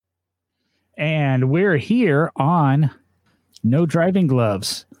And we're here on No Driving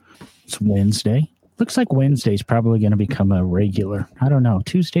Gloves. It's Wednesday. Looks like Wednesday's probably going to become a regular. I don't know.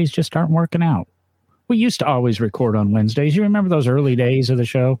 Tuesdays just aren't working out. We used to always record on Wednesdays. You remember those early days of the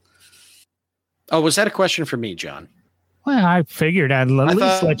show? Oh, was that a question for me, John? Well, I figured I'd at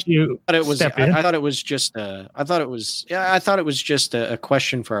least let you step in. I thought it was just a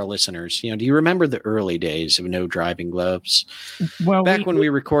question for our listeners. You know, do you remember the early days of No Driving Gloves? Well, back when we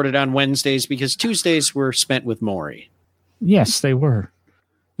recorded on Wednesdays, because Tuesdays were spent with Maury. Yes, they were.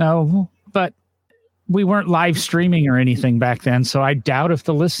 No, but we weren't live streaming or anything back then, so I doubt if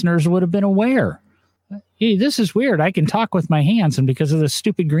the listeners would have been aware. Hey, this is weird. I can talk with my hands, and because of the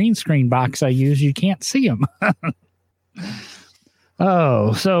stupid green screen box I use, you can't see them.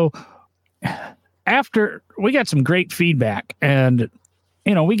 Oh, so after we got some great feedback, and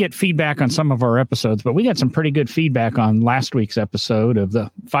you know, we get feedback on some of our episodes, but we got some pretty good feedback on last week's episode of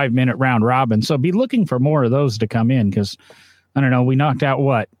the 5-minute round robin. So be looking for more of those to come in, because I don't know, we knocked out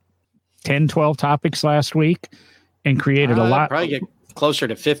what 10, 12 topics last week and created a lot. Probably get closer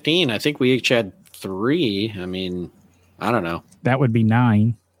to 15. I think we each had 3. I mean, I don't know. That would be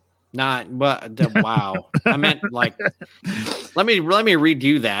 9. Not, but wow. I meant like, let me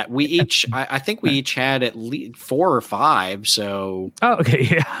redo that. We each, I think we each had at least 4 or 5. So, oh, okay,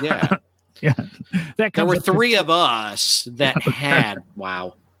 yeah. Yeah. There were 3 of us that had,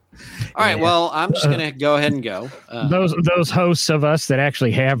 wow. All right. Well, I'm just going to go ahead and go. Those hosts of us that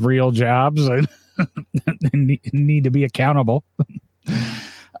actually have real jobs and need to be accountable.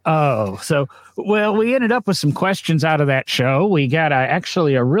 Oh, so, well, we ended up with some questions out of that show. We got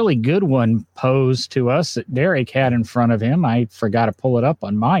actually a really good one posed to us that Derek had in front of him. I forgot to pull it up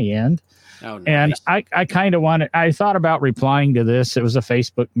on my end. Oh, nice. And I kind of I thought about replying to this. It was a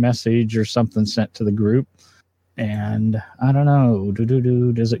Facebook message or something sent to the group. And I don't know.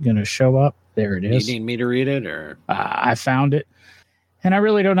 Is it going to show up? There it is. You need me to read it, or? I found it. And I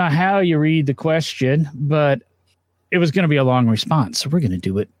really don't know how you read the question, but it was going to be a long response, so we're going to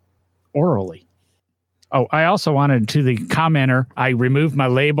do it orally. Oh, I also wanted to the commenter, I removed my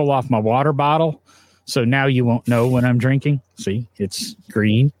label off my water bottle, so now you won't know when I'm drinking. See, it's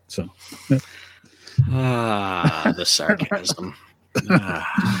green. So, the sarcasm.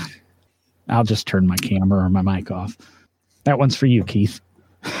 I'll just turn my camera or my mic off. That one's for you, Keith.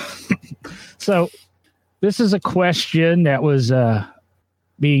 So, this is a question that was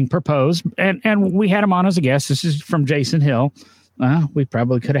being proposed, and we had him on as a guest. This is from Jason Hill. We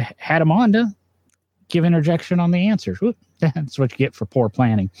probably could have had him on to give interjection on the answers. Whoop, that's what you get for poor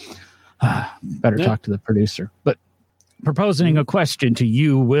planning. Better talk to the producer. But proposing a question to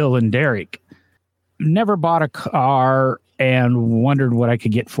you, Will and Derek. Never bought a car and wondered what I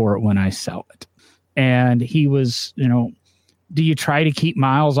could get for it when I sell it. And he was, you know, do you try to keep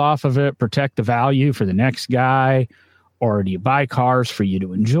miles off of it, protect the value for the next guy? Or do you buy cars for you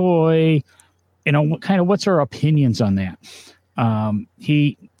to enjoy? You know, what's our opinions on that?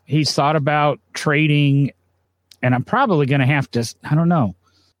 He's thought about trading, and I'm probably going to have to, I don't know.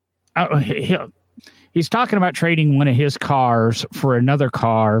 He's talking about trading one of his cars for another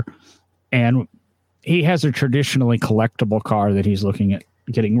car, and he has a traditionally collectible car that he's looking at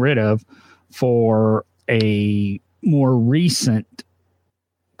getting rid of for a more recent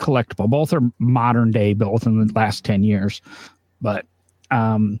collectible. Both are modern day, both in the last 10 years. But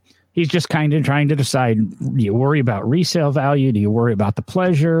he's just kind of trying to decide, do you worry about resale value? Do you worry about the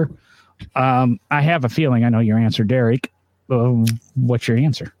pleasure? I have a feeling I know your answer, Derek. What's your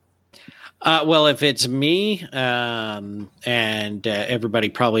answer? Well, if it's me, and everybody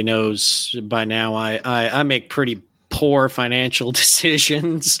probably knows by now, I make pretty poor financial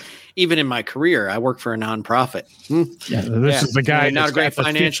decisions. Even in my career, I work for a nonprofit. Yeah, this is the guy. Not a great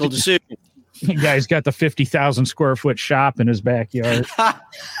financial decision. The guy's got the 50,000 square foot shop in his backyard.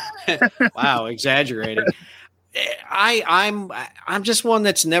 Wow, exaggerated. I'm just one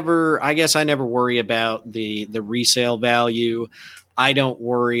that's never. I guess I never worry about the resale value. I don't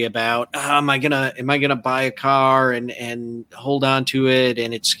worry about am I gonna buy a car and hold on to it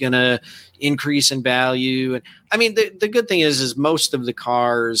and it's gonna increase in value. And I mean the good thing is most of the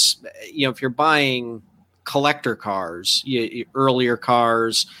cars, you know, if you're buying collector cars, earlier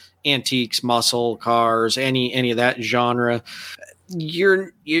cars, antiques, muscle cars, any of that genre,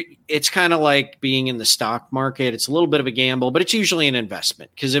 it's kind of like being in the stock market. It's a little bit of a gamble, but it's usually an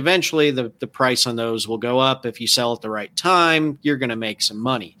investment because eventually the price on those will go up. If you sell at the right time, you're going to make some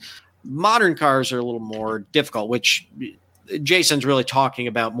money. Modern cars are a little more difficult, which Jason's really talking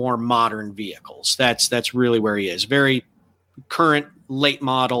about more modern vehicles. That's really where he is. Very current, late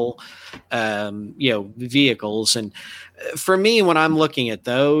model, vehicles. And for me, when I'm looking at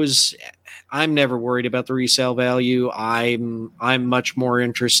those, I'm never worried about the resale value. I'm much more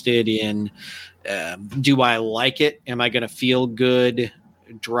interested in, do I like it? Am I going to feel good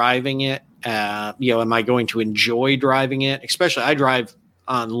driving it? Am I going to enjoy driving it? Especially, I drive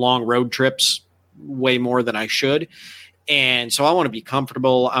on long road trips way more than I should. And so I want to be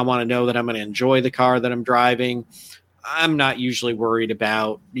comfortable. I want to know that I'm going to enjoy the car that I'm driving. I'm not usually worried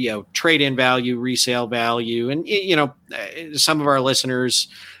about, trade-in value, resale value. And, some of our listeners,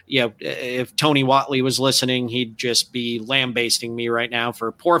 if Tony Watley was listening, he'd just be lambasting me right now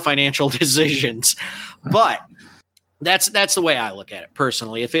for poor financial decisions. But that's the way I look at it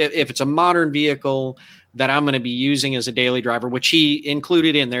personally. If it's a modern vehicle that I'm going to be using as a daily driver, which he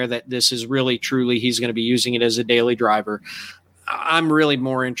included in there, that this is really truly, he's going to be using it as a daily driver. I'm really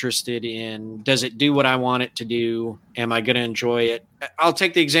more interested in, does it do what I want it to do? Am I going to enjoy it? I'll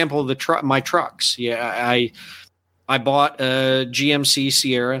take the example of my trucks. Yeah. I bought a GMC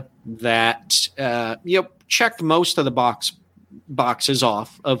Sierra that, checked most of the boxes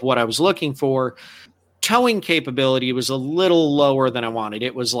off of what I was looking for. Towing capability was a little lower than I wanted.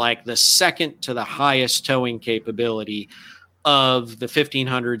 It was like the second to the highest towing capability of the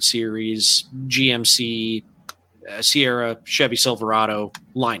 1500 series GMC Sierra, Chevy Silverado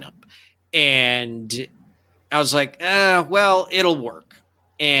lineup. And I was like, well, it'll work.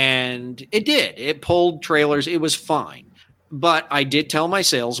 And it did. It pulled trailers. It was fine. But I did tell my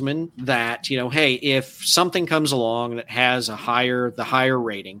salesman that, hey, if something comes along that has the higher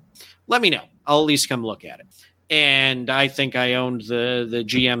rating, let me know. I'll at least come look at it. And I think I owned the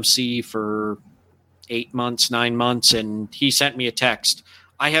GMC for 8 months, 9 months, and he sent me a text.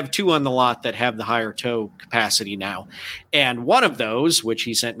 I have 2 on the lot that have the higher tow capacity now. And one of those, which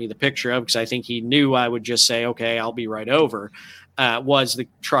he sent me the picture of, because I think he knew I would just say, okay, I'll be right over, was the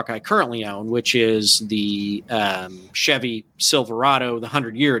truck I currently own, which is the Chevy Silverado, the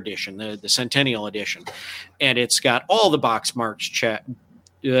 100-year edition, the Centennial edition. And it's got all the box marks checked.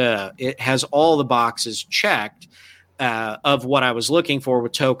 It has all the boxes checked of what I was looking for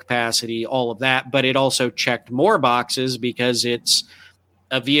with tow capacity, all of that. But it also checked more boxes because it's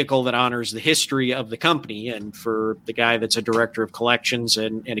a vehicle that honors the history of the company. And for the guy that's a director of collections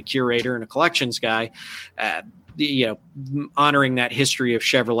and a curator and a collections guy, honoring that history of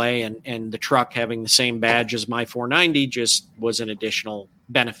Chevrolet and the truck having the same badge as my 490 just was an additional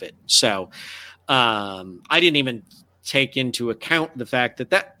benefit. So I didn't even take into account the fact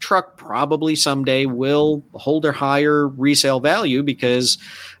that truck probably someday will hold a higher resale value, because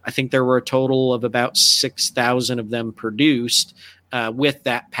I think there were a total of about 6,000 of them produced with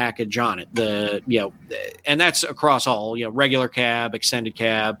that package on it. And that's across all, regular cab, extended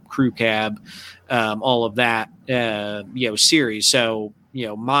cab, crew cab, all of that, series. So,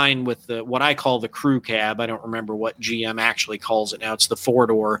 mine with what I call the crew cab, I don't remember what GM actually calls it now. It's the full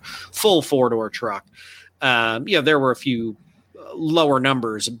 4-door truck. There were a few lower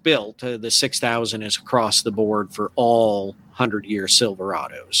numbers built. The 6,000 is across the board for all 100-year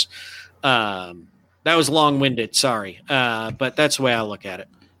Silverados. That was long-winded, sorry, but that's the way I look at it.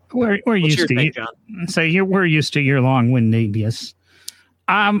 We're used to it, John. So we're used to your long-windedness.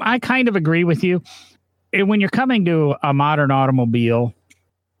 I kind of agree with you. When you're coming to a modern automobile,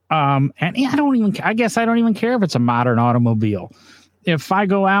 and I guess I don't even care if it's a modern automobile. If I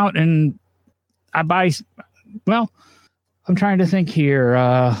go out and I buy, well, I'm trying to think here.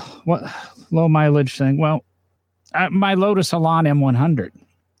 What low mileage thing? Well, my Lotus Elan M100.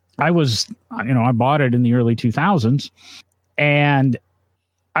 I bought it in the early 2000s, and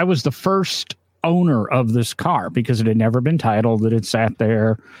I was the first owner of this car because it had never been titled. That it sat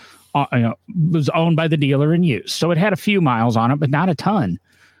there, was owned by the dealer and used. So it had a few miles on it, but not a ton.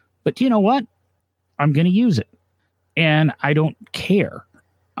 But you know what? I'm going to use it, and I don't care.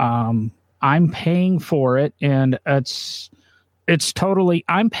 I'm paying for it, and it's totally,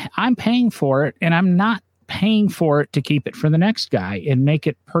 I'm paying for it, and I'm not paying for it to keep it for the next guy and make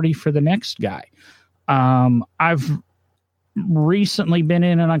it pretty for the next guy. I've recently been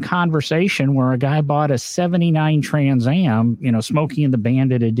in a conversation where a guy bought a 79 Trans Am, Smokey and the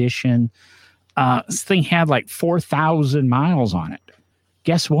Bandit edition. This thing had like 4,000 miles on it.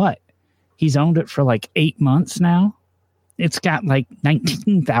 Guess what? He's owned it for like 8 months now. It's got like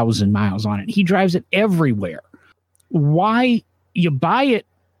 19,000 miles on it. He drives it everywhere. Why you buy it?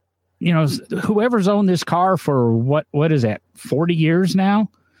 Whoever's owned this car for what is that, 40 years now,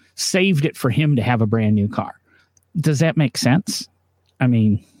 saved it for him to have a brand new car. Does that make sense? I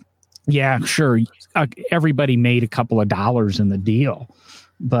mean, yeah, sure. Everybody made a couple of dollars in the deal,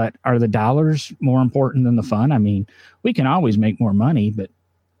 but are the dollars more important than the fun? I mean, we can always make more money, but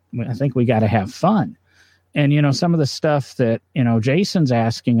I think we got to have fun. And, some of the stuff that, Jason's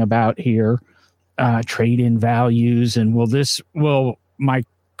asking about here, trade-in values, and will my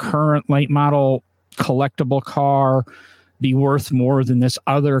current late model collectible car be worth more than this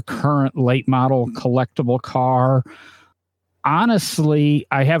other current late model collectible car? Honestly,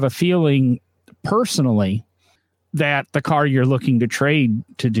 I have a feeling personally that the car you're looking to trade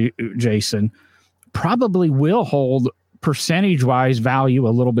to do, Jason, probably will hold percentage-wise value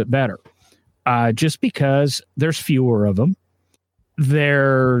a little bit better. Just because there's fewer of them.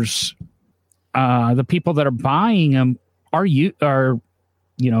 There's the people that are buying them are a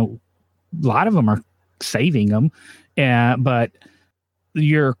lot of them are saving them. But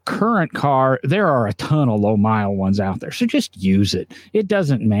your current car, there are a ton of low mile ones out there. So just use it. It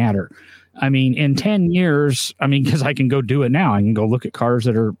doesn't matter. I mean, in 10 years, because I can go do it now. I can go look at cars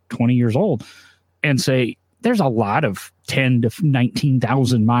that are 20 years old and say, there's a lot of 10 to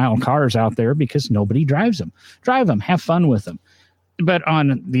 19,000 mile cars out there because nobody drives them. Drive them, have fun with them. But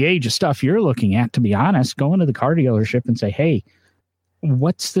on the age of stuff you're looking at, to be honest, go into the car dealership and say, hey,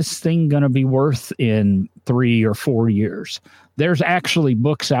 what's this thing going to be worth in 3 or 4 years? There's actually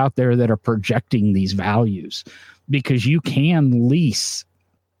books out there that are projecting these values because you can lease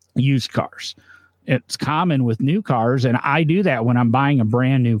used cars. It's common with new cars, and I do that when I'm buying a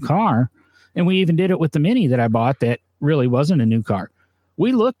brand new car. And we even did it with the Mini that I bought that really wasn't a new car.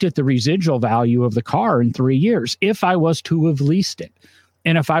 We looked at the residual value of the car in 3 years. If I was to have leased it,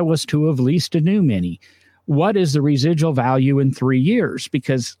 and if I was to have leased a new Mini, what is the residual value in 3 years?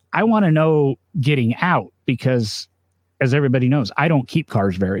 Because I want to know getting out, because as everybody knows, I don't keep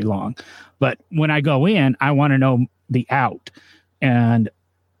cars very long. But when I go in, I want to know the out. And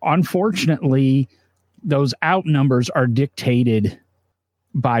unfortunately, those out numbers are dictated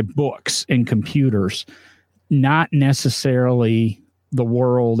by books and computers, not necessarily the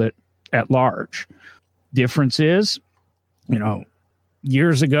world at large. Difference is,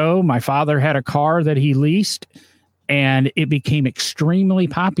 years ago, my father had a car that he leased, and it became extremely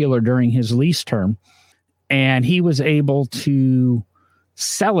popular during his lease term. And he was able to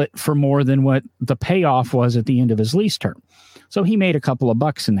sell it for more than what the payoff was at the end of his lease term. So he made a couple of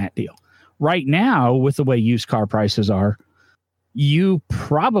bucks in that deal. Right now, with the way used car prices are, you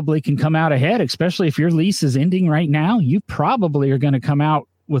probably can come out ahead, especially if your lease is ending right now. You probably are going to come out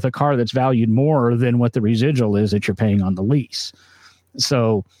with a car that's valued more than what the residual is that you're paying on the lease.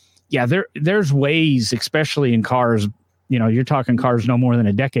 So, yeah, there's ways, especially in cars, you're talking cars no more than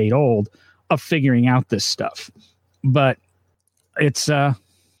a decade old, of figuring out this stuff. But it's,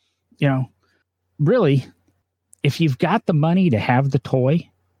 really, if you've got the money to have the toy,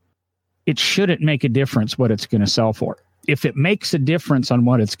 it shouldn't make a difference what it's going to sell for. If it makes a difference on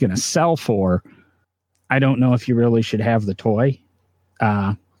what it's going to sell for, I don't know if you really should have the toy.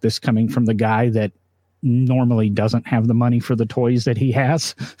 This coming from the guy that normally doesn't have the money for the toys that he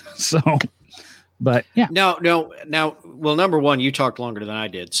has. So, but yeah. No. Well, number one, you talked longer than I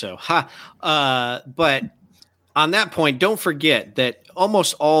did. So, but on that point, don't forget that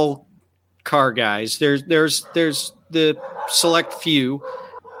almost all car guys, there's the select few.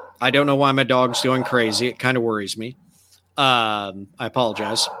 I don't know why my dog's going crazy. It kind of worries me. I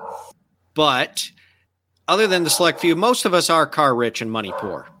apologize. But other than the select few, most of us are car rich and money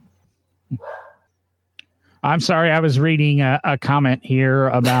poor. I'm sorry. I was reading a comment here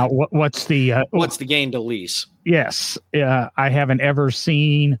about what's the gain to lease. Yes. I haven't ever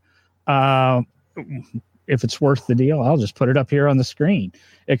seen if it's worth the deal. I'll just put it up here on the screen,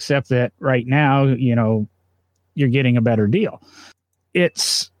 except that right now, you're getting a better deal.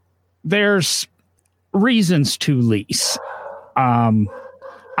 There's reasons to lease.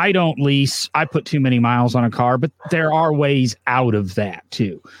 I don't lease. I put too many miles on a car, but there are ways out of that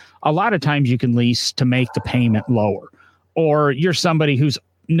too. A lot of times you can lease to make the payment lower, or you're somebody who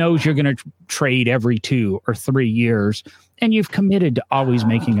knows you're going to trade every 2 or 3 years, and you've committed to always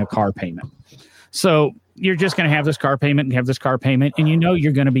making a car payment. So you're just going to have this car payment and have this car payment, and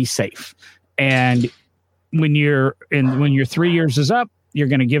you're going to be safe. And when your 3 years is up, you're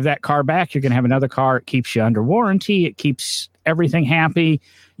going to give that car back. You're going to have another car. It keeps you under warranty. It keeps everything happy.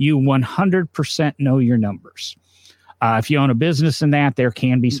 You 100% know your numbers. If you own a business in that, there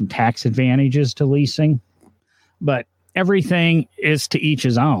can be some tax advantages to leasing, but everything is to each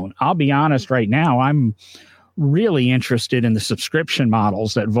his own. I'll be honest right now, I'm really interested in the subscription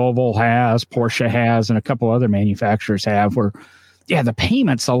models that Volvo has, Porsche has, and a couple other manufacturers have where, the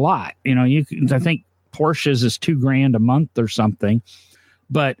payment's a lot. I think Porsche's is $2,000 a month or something,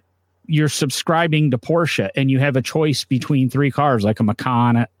 but you're subscribing to Porsche and you have a choice between 3 cars like a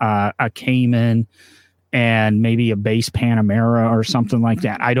Macan, a Cayman, and maybe a base Panamera or something like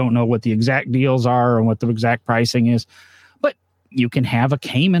that. I don't know what the exact deals are and what the exact pricing is, but you can have a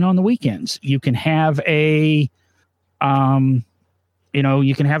Cayman on the weekends. You can have a,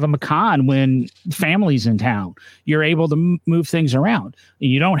 you can have a Macan when family's in town. You're able to move things around.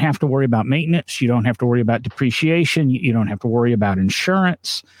 You don't have to worry about maintenance. You don't have to worry about depreciation. You don't have to worry about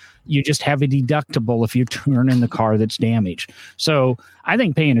insurance. You just have a deductible if you turn in the car that's damaged. So I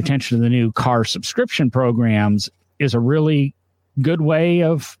think paying attention to the new car subscription programs is a really good way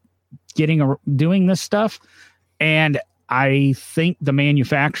of doing this stuff. And I think the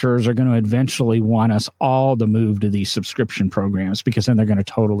manufacturers are going to eventually want us all to move to these subscription programs, because then they're going to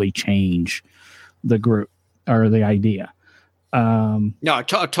totally change the group or the idea. No, I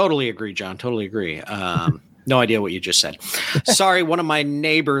totally agree, John. Totally agree. No idea what you just said. Sorry, one of my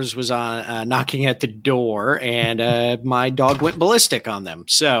neighbors was knocking at the door, and my dog went ballistic on them.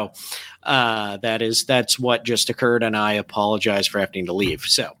 So that's what just occurred, and I apologize for having to leave.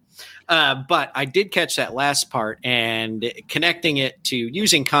 So, but I did catch that last part, and connecting it to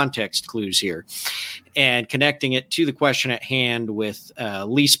using context clues here, and connecting it to the question at hand with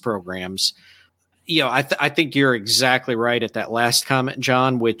lease programs. I think you're exactly right at that last comment,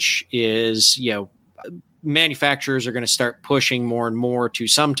 John, which is manufacturers are going to start pushing more and more to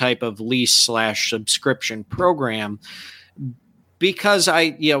some type of lease/subscription program, because I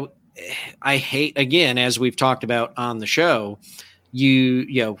hate, again, as we've talked about on the show,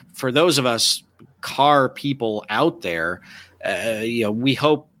 for those of us car people out there, we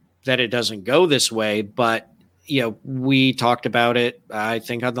hope that it doesn't go this way, but we talked about it, I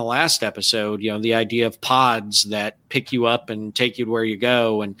think, on the last episode, the idea of pods that pick you up and take you to where you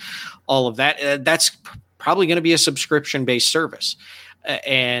go and all of that. That's probably going to be a subscription-based service.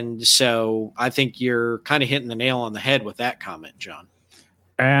 And so I think you're kind of hitting the nail on the head with that comment, John.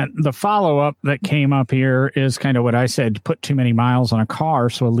 And the follow-up that came up here is kind of what I said: put too many miles on a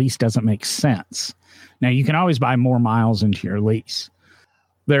car, so a lease doesn't make sense. Now, you can always buy more miles into your lease.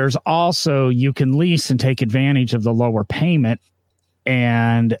 There's also, you can lease and take advantage of the lower payment.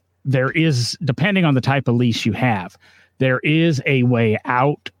 And there is, depending on the type of lease you have, there is a way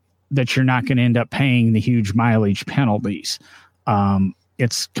out that you're not going to end up paying the huge mileage penalties.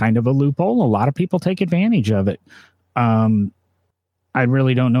 It's kind of a loophole. A lot of people take advantage of it. I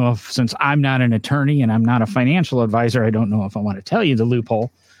really don't know since I'm not an attorney and I'm not a financial advisor, I don't know if I want to tell you the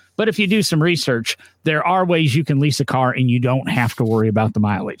loophole. But if you do some research, there are ways you can lease a car and you don't have to worry about the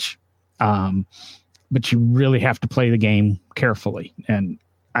mileage. But you really have to play the game carefully. And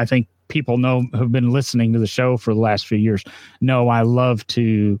I think people who've been listening to the show for the last few years know I love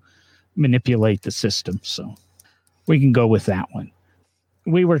to manipulate the system. So we can go with that one.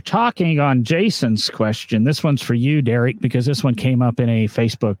 We were talking on Jason's question. This one's for you, Derek, because this one came up in a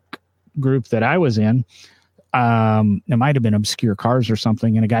Facebook group that I was in. It might have been Obscure Cars or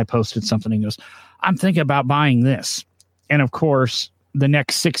something, and a guy posted something and goes, I'm thinking about buying this. And of course, the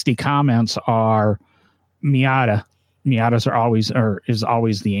next 60 comments are Miata. Miatas is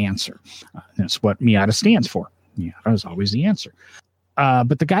always the answer. That's what Miata stands for. Miata is always the answer.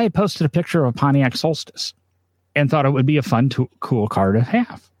 But the guy had posted a picture of a Pontiac Solstice and thought it would be a fun, cool car to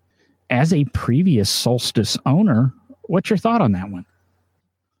have. As a previous Solstice owner, what's your thought on that one?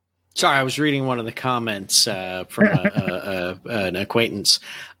 Sorry, I was reading one of the comments from an acquaintance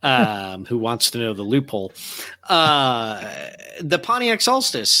who wants to know the loophole. The Pontiac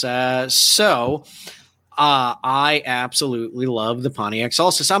Solstice. I absolutely love the Pontiac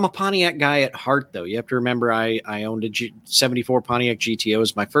Solstice. I'm a Pontiac guy at heart, though. You have to remember I owned a 74 Pontiac GTO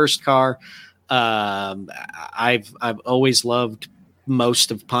as my first car. I've always loved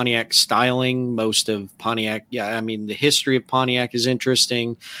most of Pontiac styling, most of Pontiac. Yeah, I mean, the history of Pontiac is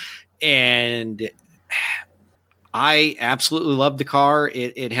interesting. And I absolutely love the car.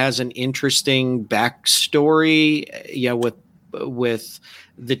 It has an interesting backstory, with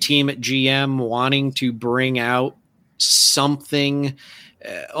the team at GM wanting to bring out something,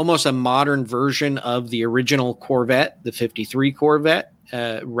 almost a modern version of the original Corvette, the 53 Corvette,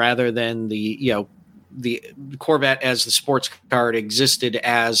 rather than the Corvette as the sports car it existed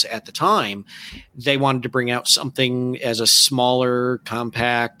as at the time. They wanted to bring out something as a smaller,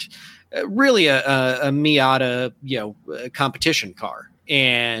 compact, really a Miata, competition car.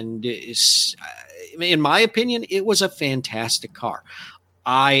 And in my opinion, it was a fantastic car.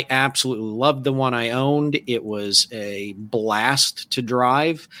 I absolutely loved the one I owned. It was a blast to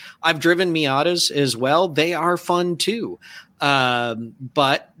drive. I've driven Miatas as well. They are fun too.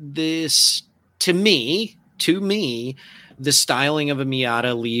 But this, to me, the styling of a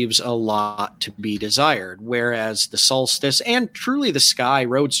Miata leaves a lot to be desired, whereas the Solstice and truly the Sky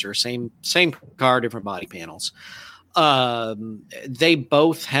Roadster, same car, different body panels, they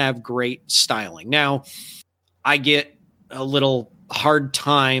both have great styling. Now, I get a little hard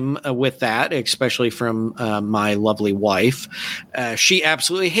time with that, especially from my lovely wife. She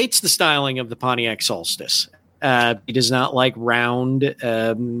absolutely hates the styling of the Pontiac Solstice. He does not like round,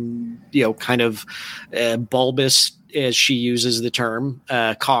 kind of bulbous, as she uses the term,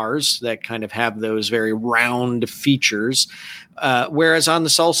 cars that kind of have those very round features. Whereas on the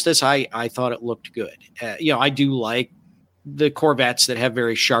Solstice, I thought it looked good. I do like the Corvettes that have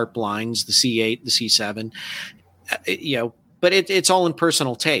very sharp lines, the C8, the C7, but it's all in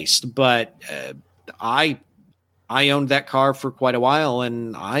personal taste. But I owned that car for quite a while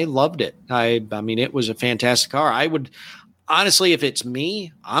and I loved it. I mean, it was a fantastic car. I would honestly, if it's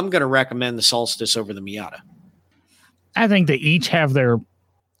me, I'm going to recommend the Solstice over the Miata. I think they each have their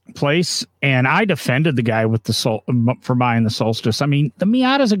place, and I defended the guy with for buying the Solstice. I mean, the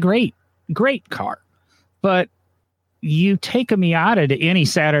Miata is a great car, but you take a Miata to any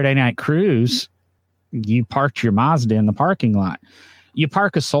Saturday night cruise, you parked your Mazda in the parking lot. You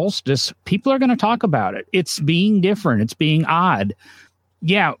park a Solstice, people are going to talk about it. It's being different. It's being odd.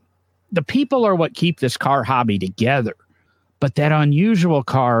 Yeah, the people are what keep this car hobby together, but that unusual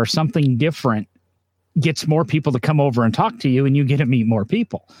car or something different gets more people to come over and talk to you, and you get to meet more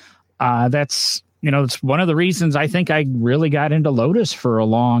people. That's one of the reasons I think I really got into Lotus for a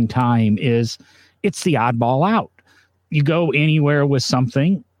long time. Is it's the oddball out. You go anywhere with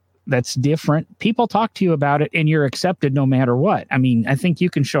something that's different, people talk to you about it, and you're accepted no matter what. I mean, I think you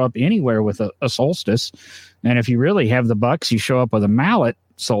can show up anywhere with a Solstice, and if you really have the bucks, you show up with a Mallet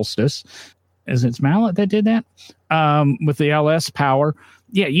Solstice. Is it Mallet that did that? With the LS power.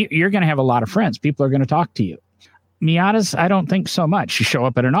 Yeah, you're going to have a lot of friends. People are going to talk to you. Miatas, I don't think so much. You show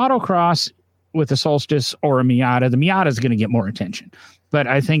up at an autocross with a Solstice or a Miata, the Miata is going to get more attention. But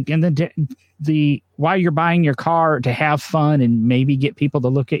I think in the while you're buying your car to have fun and maybe get people to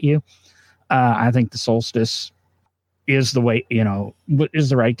look at you, I think the Solstice is the way, is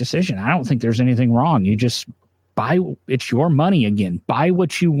the right decision. I don't think there's anything wrong. You just buy, it's your money again. Buy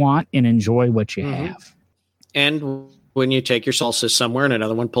what you want and enjoy what you have. And when you take your Solstice somewhere and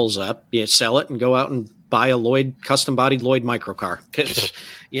another one pulls up, you sell it and go out and buy a Lloyd custom-bodied Lloyd microcar.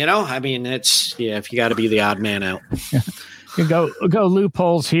 I mean, if you got to be the odd man out. You go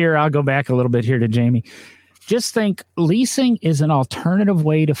loopholes here. I'll go back a little bit here to Jamie. Just think leasing is an alternative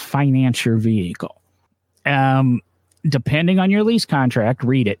way to finance your vehicle. Depending on your lease contract,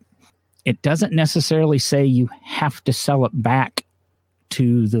 read it. It doesn't necessarily say you have to sell it back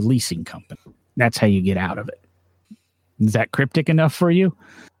to the leasing company. That's how you get out of it. Is that cryptic enough for you?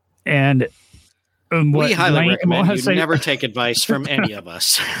 And we highly recommend you never take advice from any of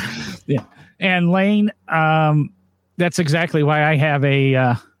us. Yeah. And Lane, that's exactly why I have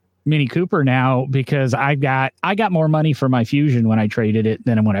a Mini Cooper now, because I got more money for my Fusion when I traded it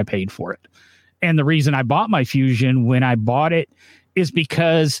than when I paid for it. And the reason I bought my Fusion when I bought it is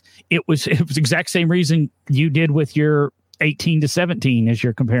because it was the exact same reason you did with your 18 to 17 as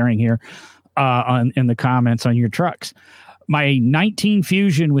you're comparing here in the comments on your trucks. My 19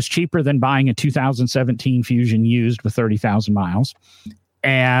 Fusion was cheaper than buying a 2017 Fusion used with 30,000 miles.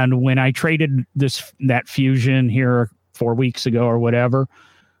 And when I traded that Fusion here 4 weeks ago or whatever,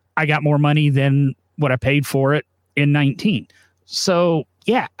 I got more money than what I paid for it in 19. So,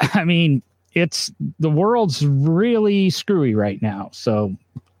 yeah, I mean, the world's really screwy right now. So,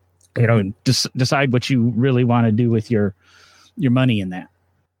 decide what you really want to do with your money in that.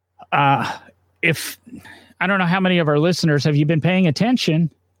 I don't know how many of our listeners have you been paying attention.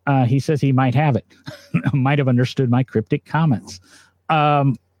 He says he might have it. Might have understood my cryptic comments.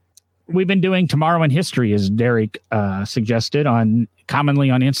 We've been doing Tomorrow in History, as Derek suggested, commonly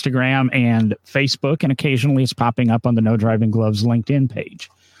on Instagram and Facebook, and occasionally it's popping up on the No Driving Gloves LinkedIn page.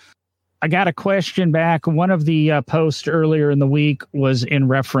 I got a question back. One of the posts earlier in the week was in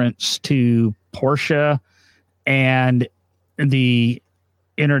reference to Porsche and the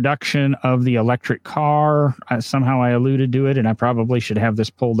introduction of the electric car. Somehow I alluded to it, and I probably should have this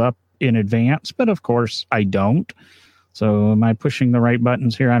pulled up in advance, but of course I don't. So am I pushing the right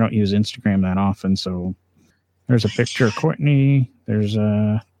buttons here? I don't use Instagram that often. So there's a picture of Courtney.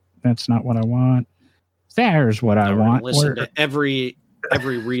 That's not what I want. There's what I want. Listen to every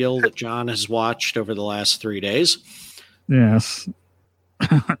reel that John has watched over the last 3 days. Yes.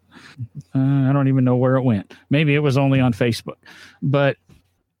 I don't even know where it went. Maybe it was only on Facebook. But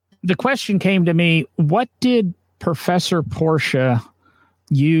the question came to me, what did Professor Porsche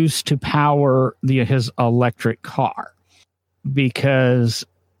use to power his electric car? because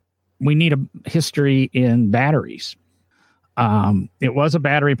we need a history in batteries. It was a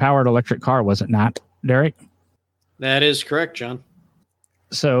battery-powered electric car, was it not, Derek? That is correct, John.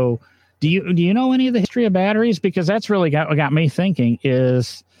 So do you know any of the history of batteries? Because that's really got me thinking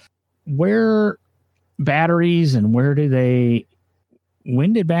is where batteries and when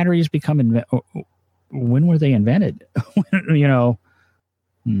did batteries become when were they invented?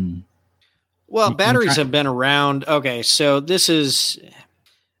 Well, batteries have been around. Okay, so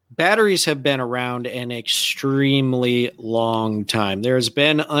batteries have been around an extremely long time. There's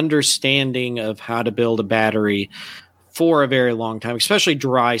been understanding of how to build a battery for a very long time, especially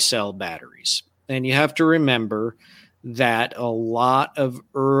dry cell batteries. And you have to remember that a lot of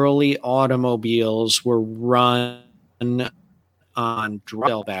early automobiles were run on dry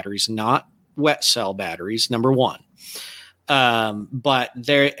cell batteries, not wet cell batteries, number one. But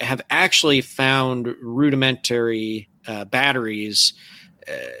they have actually found rudimentary batteries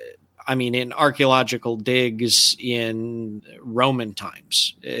in archaeological digs in Roman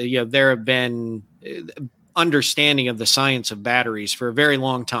times. There have been understanding of the science of batteries for a very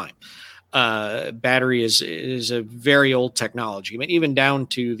long time. Battery is a very old technology, even down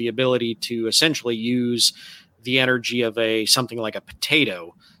to the ability to essentially use the energy of something like a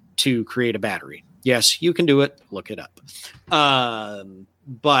potato to create a battery. Yes, you can do it. Look it up.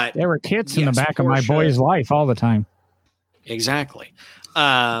 But there were kits in the back of my boy's life all the time. Exactly.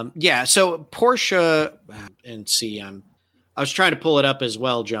 So Porsche, and see, I was trying to pull it up as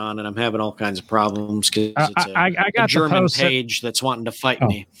well, John, and I'm having all kinds of problems because it's I got a German the page that's wanting to fight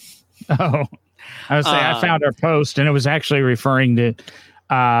me. Oh, I was saying I found our post, and it was actually referring to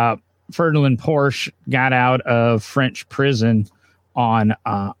Ferdinand Porsche got out of French prison on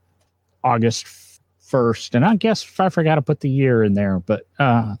August 1st, and I guess I forgot to put the year in there, but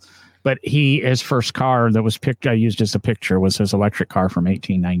his first car that was I used as a picture was his electric car from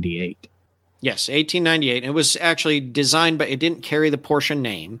 1898. Yes, 1898. It was actually designed, but it didn't carry the Porsche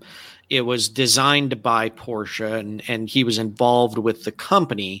name. It was designed by Porsche, and he was involved with the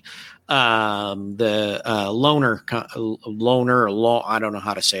company, the Lohner, I don't know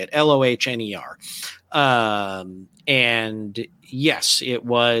how to say it, Lohner. And yes, it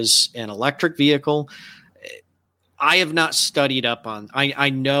was an electric vehicle. I have not studied up on. I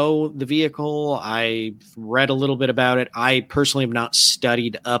know the vehicle. I've read a little bit about it. I personally have not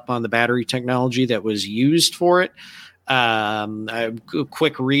studied up on the battery technology that was used for it. A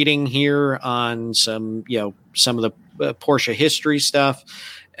quick reading here on some of the Porsche history stuff.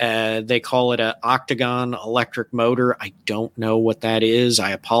 They call it an octagon electric motor. I don't know what that is.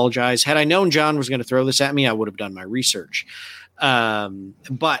 I apologize. Had I known John was going to throw this at me, I would have done my research.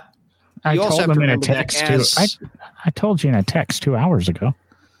 But I told him in a text I told you in a text 2 hours ago.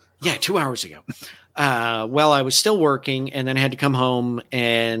 Yeah, 2 hours ago. Well, I was still working, and then I had to come home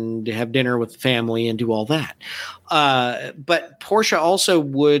and have dinner with the family and do all that. But Porsche also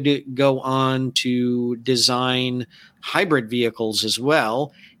would go on to design hybrid vehicles as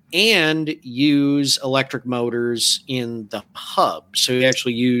well and use electric motors in the hub. So he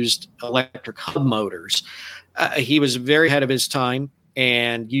actually used electric hub motors. He was very ahead of his time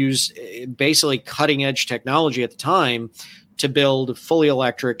and used basically cutting edge technology at the time to build fully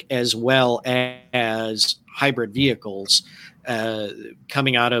electric as well as hybrid vehicles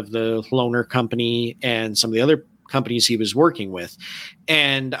coming out of the Lohner company and some of the other companies he was working with.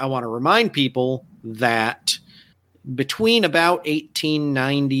 And I want to remind people that between about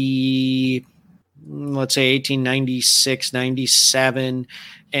 1890, let's say 1896, 97,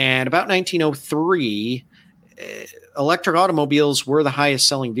 and about 1903, electric automobiles were the highest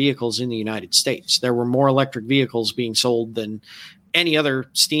selling vehicles in the United States. There were more electric vehicles being sold than any other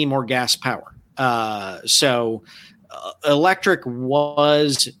steam or gas power. So electric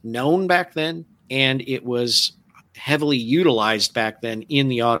was known back then, and it was heavily utilized back then in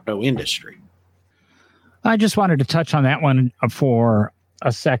the auto industry. I just wanted to touch on that one for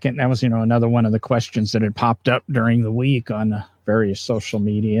a second. That was, another one of the questions that had popped up during the week on various social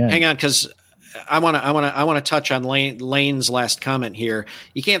media. Hang on, because I want to touch on Lane's last comment here.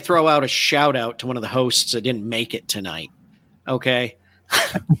 You can't throw out a shout out to one of the hosts that didn't make it tonight. Okay.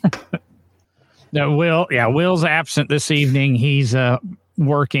 No, Will's absent this evening. He's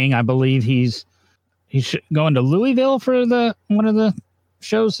working. I believe he's going to Louisville for one of the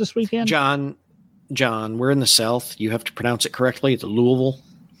shows this weekend. John, we're in the South. You have to pronounce it correctly. It's Louisville.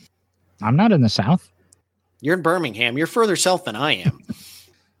 I'm not in the South. You're in Birmingham. You're further south than I am.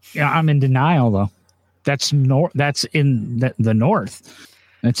 Yeah, I'm in denial though. That's That's in the north.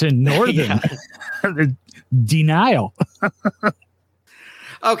 It's in northern denial.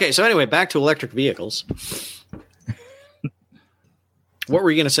 Okay, so anyway, back to electric vehicles. What were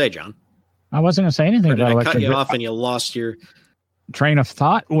you going to say, John? I wasn't going to say anything about electric. I cut you electric. off and you lost your train of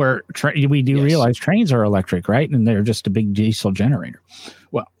thought. Where we do realize trains are electric, right? And they're just a big diesel generator.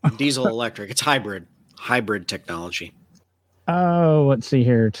 Well, diesel electric. It's hybrid technology. Oh, let's see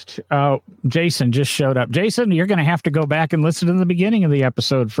here. Oh, Jason just showed up. Jason, you're going to have to go back and listen to the beginning of the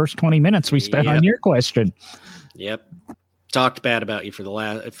episode. First 20 minutes we spent on your question. Yep. Talked bad about you for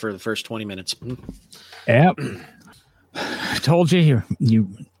the first 20 minutes. Yep. I told you, you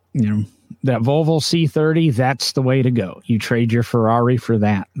know, that Volvo C30, that's the way to go. You trade your Ferrari for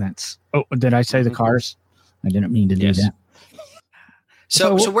that. Did I say the cars? I didn't mean to do that.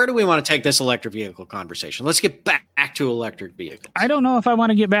 So where do we want to take this electric vehicle conversation? Let's get back to electric vehicles. I don't know if I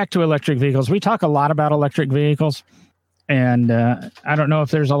want to get back to electric vehicles. We talk a lot about electric vehicles, and I don't know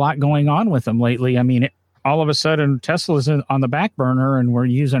if there's a lot going on with them lately. I mean, all of a sudden, Tesla's on the back burner, and we're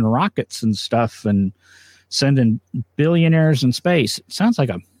using rockets and stuff and sending billionaires in space. It sounds like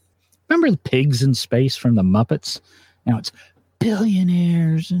remember the pigs in space from the Muppets? Now it's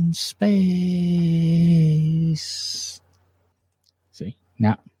billionaires in space. See,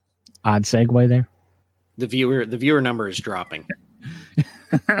 now odd segue there. The viewer number is dropping.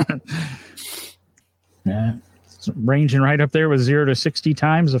 Yeah, it's ranging right up there with 0 to 60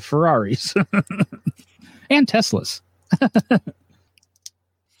 times of Ferraris and Teslas.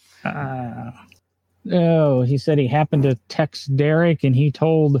 He said he happened to text Derek and he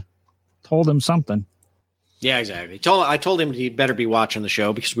told him something. Yeah, exactly. I told him he'd better be watching the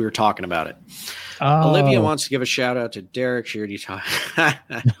show because we were talking about it. Oh. Olivia wants to give a shout out to Derek. She already talked.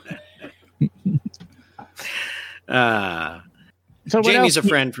 So Jamie's a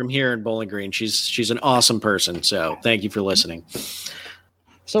friend from here in Bowling Green. She's an awesome person. So thank you for listening.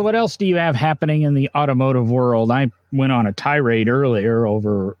 So what else do you have happening in the automotive world? I went on a tirade earlier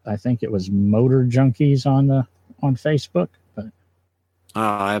over, I think it was Motor Junkies on Facebook. But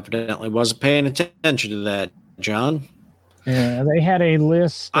I evidently wasn't paying attention to that, John. Yeah, they had a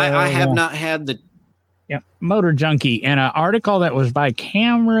list. I have not had the. Yeah, Motor Junkie, and an article that was by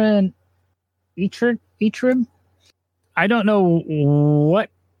Cameron Etrib. I don't know what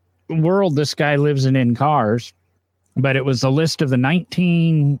world this guy lives in cars, but it was a list of the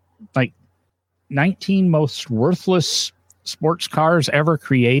 19 most worthless sports cars ever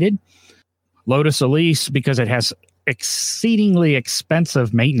created. Lotus Elise, because it has exceedingly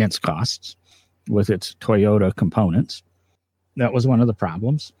expensive maintenance costs with its Toyota components. That was one of the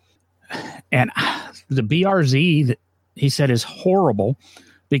problems. And the BRZ, that he said, is horrible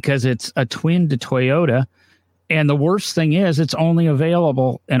because it's a twin to Toyota. And the worst thing is it's only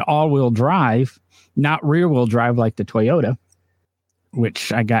available in all-wheel drive, not rear-wheel drive like the Toyota,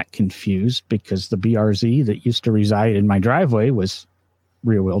 which I got confused because the BRZ that used to reside in my driveway was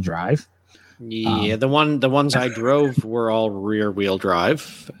rear-wheel drive. Yeah, the ones I drove were all rear-wheel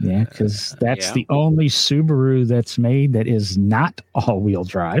drive. Yeah, because that's the only Subaru that's made that is not all-wheel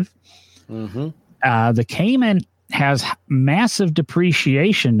drive. Mm-hmm. The Cayman has massive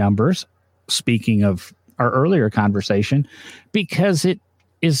depreciation numbers, speaking of our earlier conversation, because it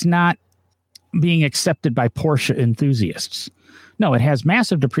is not being accepted by Porsche enthusiasts. No, it has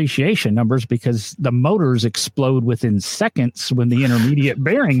massive depreciation numbers because the motors explode within seconds when the intermediate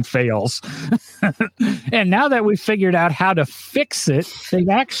bearing fails. And now that we've figured out how to fix it, they've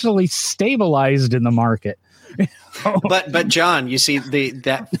actually stabilized in the market. But John, you see,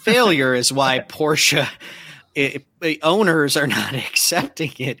 that failure is why Porsche owners are not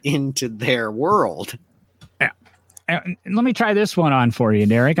accepting it into their world. And let me try this one on for you,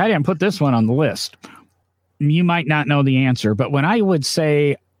 Derek. I didn't put this one on the list. You might not know the answer, but when I would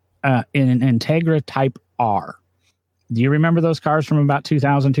say in an Integra Type R, do you remember those cars from about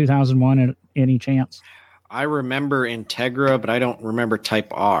 2000, 2001 at any chance? I remember Integra, but I don't remember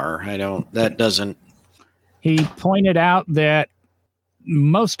Type R. He pointed out that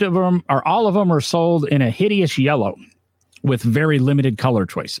most of them, or all of them, are sold in a hideous yellow with very limited color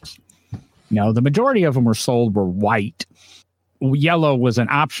choices. No, the majority of them were white. Yellow was an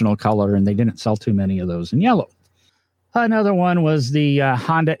optional color, and they didn't sell too many of those in yellow. Another one was the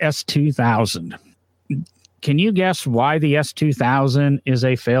Honda S2000. Can you guess why the S2000 is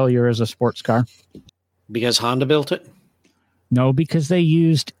a failure as a sports car? Because Honda built it? No, because they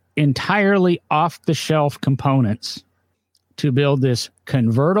used entirely off-the-shelf components to build this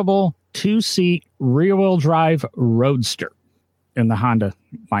convertible 2-seat rear-wheel drive roadster in the Honda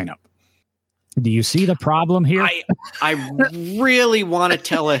lineup. Do you see the problem here? I really want to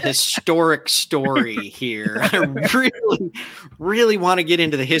tell a historic story here. I really, really want to get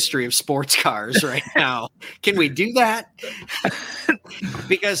into the history of sports cars right now. Can we do that?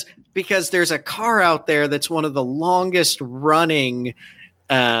 Because there's a car out there that's one of the longest running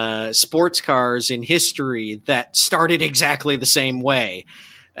sports cars in history that started exactly the same way.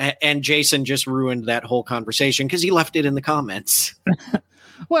 And Jason just ruined that whole conversation because he left it in the comments.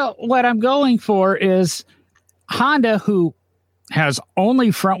 Well, what I'm going for is Honda, who has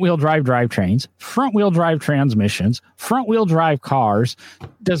only front-wheel drive drivetrains, front-wheel drive transmissions, front-wheel drive cars,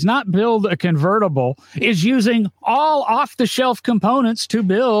 does not build a convertible, is using all off-the-shelf components to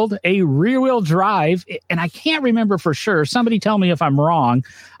build a rear-wheel drive. And I can't remember for sure. Somebody tell me if I'm wrong.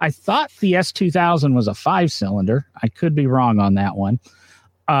 I thought the S2000 was a 5-cylinder. I could be wrong on that one.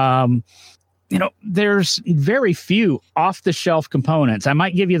 There's very few off-the-shelf components. I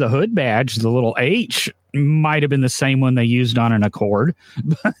might give you the hood badge. The little H might have been the same one they used on an Accord,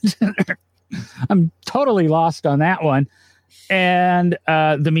 but I'm totally lost on that one. And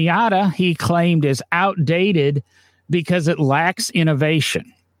the Miata, he claimed, is outdated because it lacks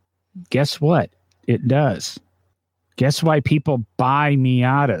innovation. Guess what? It does. Guess why people buy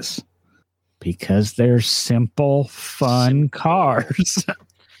Miatas? Because they're simple, fun cars.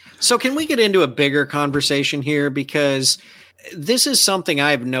 So can we get into a bigger conversation here? Because this is something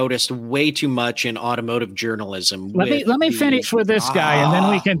I've noticed way too much in automotive journalism. Let me finish with this guy, and then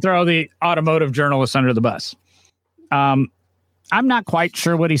we can throw the automotive journalists under the bus. I'm not quite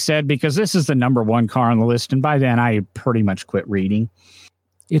sure what he said because this is the number one car on the list, and by then I pretty much quit reading.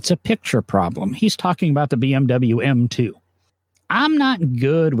 It's a picture problem. He's talking about the BMW M2. I'm not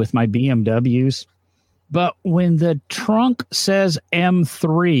good with my BMWs, but when the trunk says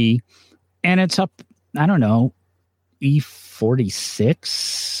M3 and it's up, I don't know,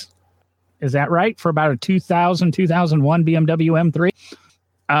 E46, is that right? For about a 2000, 2001 BMW M3.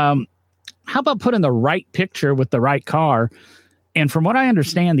 How about putting the right picture with the right car? And from what I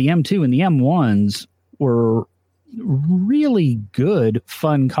understand, the M2 and the M1s were really good,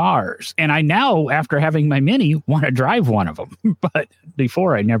 fun cars. And I now, after having my Mini, want to drive one of them. But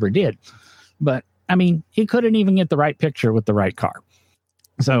before I never did. But I mean, he couldn't even get the right picture with the right car.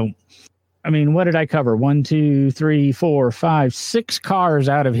 So, I mean, what did I cover? 1, 2, 3, 4, 5, 6 cars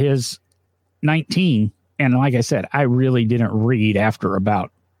out of his 19. And like I said, I really didn't read after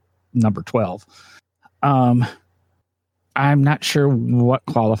about number 12. I'm not sure what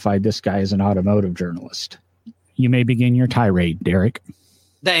qualified this guy as an automotive journalist. You may begin your tirade, Derek.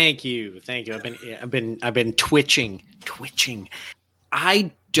 Thank you. I've been twitching.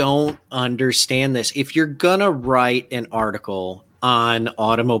 I don't understand this. If you're gonna write an article on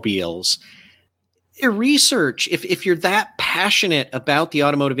automobiles, research. If you're that passionate about the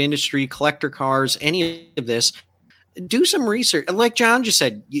automotive industry, collector cars, any of this, do some research. Like John just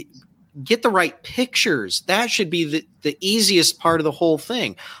said, get the right pictures. That should be the easiest part of the whole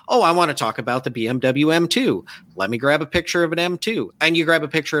thing. Oh, I want to talk about the BMW M2. Let me grab a picture of an M2. And you grab a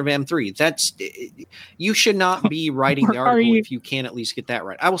picture of M3. You should not be writing the article if you can't at least get that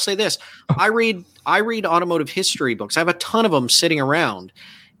right. I will say this. I read automotive history books. I have a ton of them sitting around.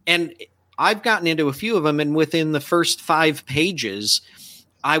 And I've gotten into a few of them. And within the first 5 pages,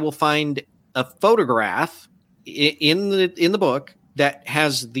 I will find a photograph in the book that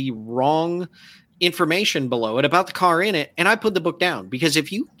has the wrong information below it about the car in it, and I put the book down because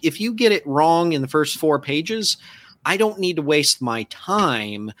if you get it wrong in the first 4 pages, I don't need to waste my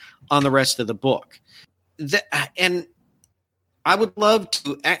time on the rest of the book. And I would love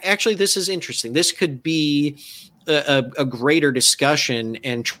to actually. This is interesting. This could be a greater discussion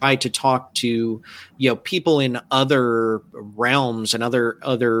and try to talk to people in other realms and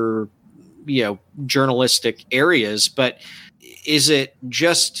other journalistic areas, but. Is it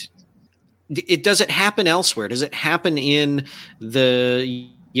just? Does it happen elsewhere? Does it happen in the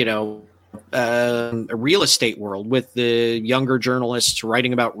real estate world with the younger journalists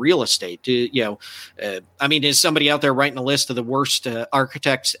writing about real estate? I mean, is somebody out there writing a list of the worst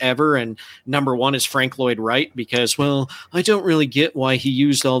architects ever, and number 1 is Frank Lloyd Wright because, well, I don't really get why he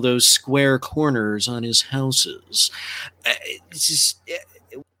used all those square corners on his houses.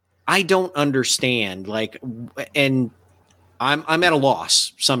 I don't understand. And I'm at a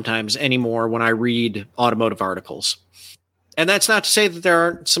loss sometimes anymore when I read automotive articles. And that's not to say that there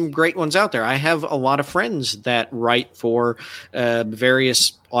aren't some great ones out there. I have a lot of friends that write for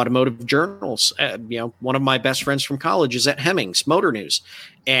various automotive journals. One of my best friends from college is at Hemmings Motor News,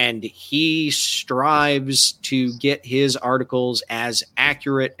 and he strives to get his articles as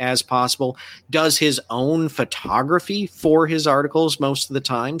accurate as possible, does his own photography for his articles most of the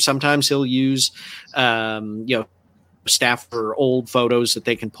time. Sometimes he'll use, staff for old photos that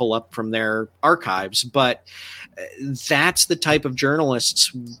they can pull up from their archives. But that's the type of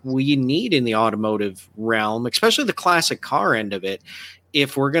journalists we need in the automotive realm, especially the classic car end of it,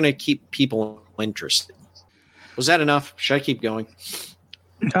 if we're going to keep people interested. Was that enough? Should I keep going?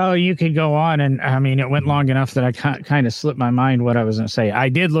 Oh, you could go on, and I mean, it went long enough that I kind of slipped my mind what I was going to say. I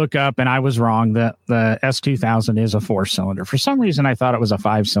did look up, and I was wrong. The S2000 is a 4-cylinder. For some reason, I thought it was a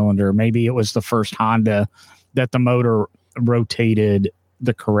 5-cylinder. Maybe it was the first Honda that the motor rotated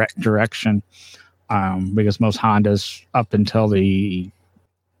the correct direction, because most Hondas, up until the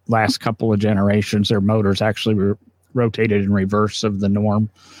last couple of generations, their motors actually rotated in reverse of the norm.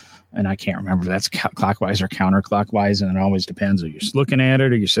 And I can't remember if that's clockwise or counterclockwise, and it always depends if you're looking at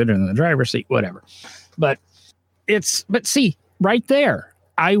it or you're sitting in the driver's seat, whatever. But see, right there,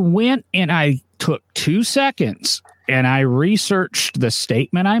 I went and I took 2 seconds and I researched the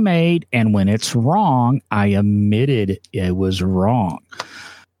statement I made, and when it's wrong, I admitted it was wrong.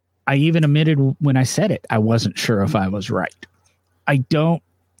 I even admitted when I said it, I wasn't sure if I was right. I don't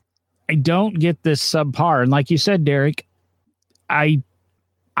get this subpar. And like you said, Derek, I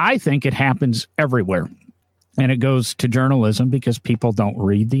think it happens everywhere, and it goes to journalism because people don't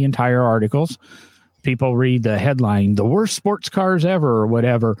read the entire articles. People read the headline, the worst sports cars ever or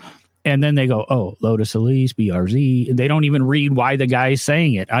whatever. And then they go, oh, Lotus Elise, BRZ. And they don't even read why the guy is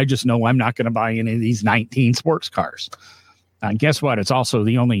saying it. I just know I'm not going to buy any of these 19 sports cars. Guess what? It's also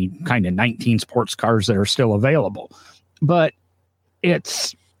the only kind of 19 sports cars that are still available. But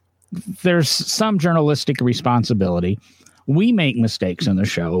there's some journalistic responsibility. We make mistakes in the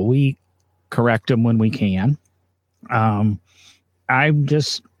show. We correct them when we can. I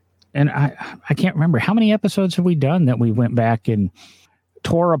can't remember how many episodes have we done that we went back and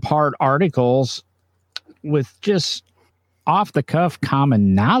tore apart articles with just off the cuff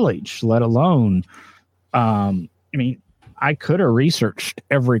common knowledge, let alone, I mean, I could have researched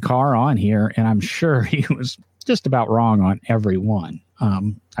every car on here, and I'm sure he was just about wrong on every one.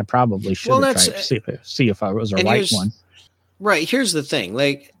 I probably should have tried to see if I was a right one. Right. Here's the thing.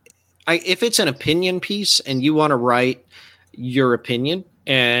 Like, if it's an opinion piece and you want to write your opinion,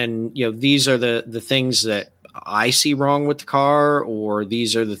 and, you know, these are the things that I see wrong with the car, or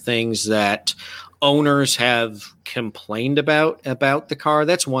these are the things that owners have complained about the car,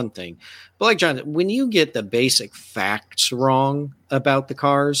 that's one thing. But like John, when you get the basic facts wrong about the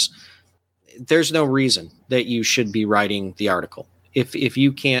cars, there's no reason that you should be writing the article. If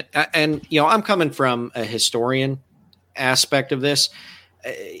you can't, and, you know, I'm coming from a historian aspect of this.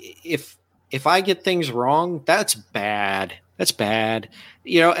 If I get things wrong, that's bad. That's bad.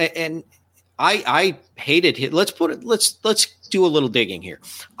 You know, and I hated it. Let's do a little digging here.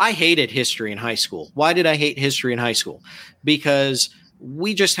 I hated history in high school. Why did I hate history in high school? Because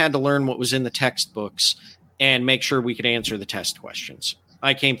we just had to learn what was in the textbooks and make sure we could answer the test questions.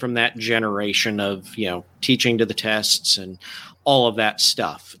 I came from that generation of, you know, teaching to the tests and all of that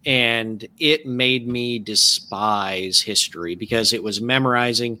stuff. And it made me despise history because it was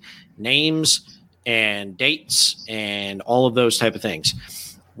memorizing names and dates and all of those type of things.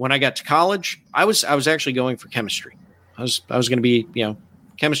 When I got to college, I was actually going for chemistry. I was going to be, you know,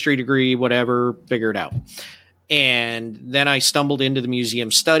 chemistry degree, whatever, figure it out. And then I stumbled into the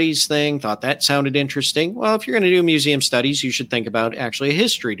museum studies thing, thought that sounded interesting. Well, if you're going to do museum studies, you should think about actually a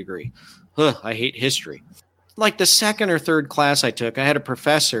history degree. I hate history. Like the second or third class I took, I had a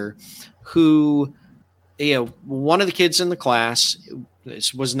professor who, you know, one of the kids in the class,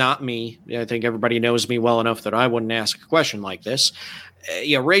 this was not me. I think everybody knows me well enough that I wouldn't ask a question like this.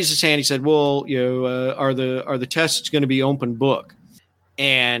 You know, raised his hand. He said, well, you know, are the tests going to be open book?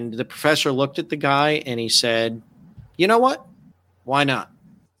 And the professor looked at the guy and he said, you know what? Why not?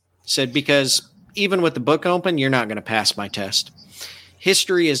 He said, because even with the book open, you're not going to pass my test.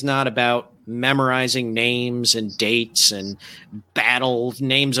 History is not about memorizing names and dates and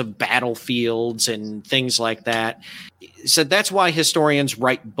names of battlefields and things like that. So that's why historians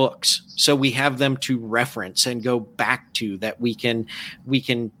write books. So we have them to reference and go back to, that we can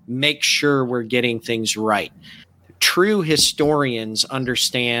make sure we're getting things right. True historians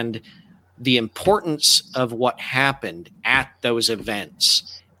understand the importance of what happened at those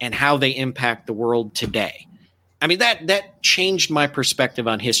events and how they impact the world today. I mean, that changed my perspective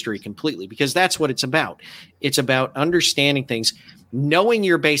on history completely, because that's what it's about. It's about understanding things, knowing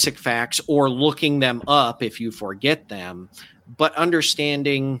your basic facts or looking them up if you forget them, but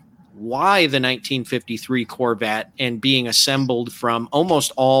understanding why the 1953 Corvette, and being assembled from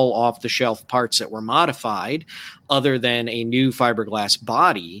almost all off-the-shelf parts that were modified other than a new fiberglass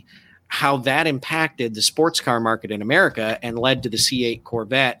body, how that impacted the sports car market in America and led to the C8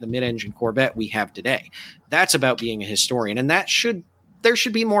 Corvette, the mid-engine Corvette we have today. That's about being a historian. And there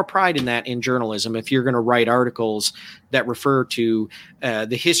should be more pride in that in journalism if you're going to write articles that refer to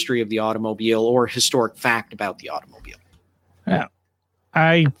the history of the automobile or historic fact about the automobile. Yeah.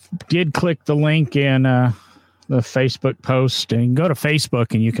 I did click the link in the Facebook post, and go to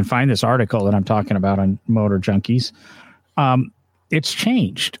Facebook and you can find this article that I'm talking about on Motor Junkies. It's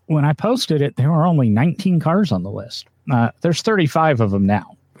changed. When I posted it, there were only 19 cars on the list. There's 35 of them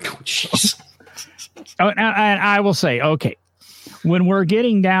now. Oh, jeez. And I will say, okay, when we're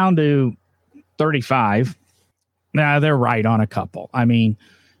getting down to 35, they're right on a couple. I mean,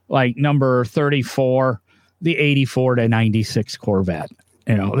 like number 34, the 84 to 96 Corvette.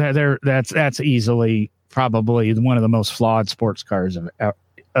 You know, that's easily probably one of the most flawed sports cars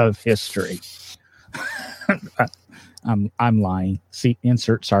of history. I'm lying. See,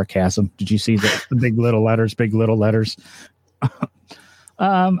 insert sarcasm. Did you see the big little letters? Big little letters.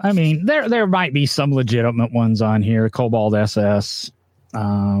 I mean, there might be some legitimate ones on here. Cobalt SS,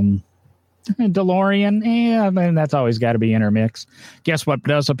 DeLorean. I mean, that's always got to be intermix. Guess what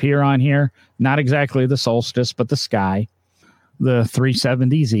does appear on here? Not exactly the Solstice, but the Sky, the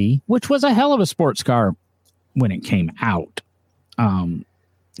 370Z, which was a hell of a sports car when it came out.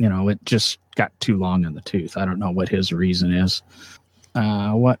 You know, it just got too long in the tooth. I don't know what his reason is.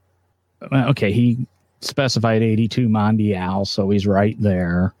 Okay, he specified 82 Mondial, so he's right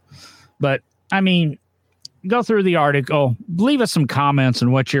there. But, I mean, go through the article. Leave us some comments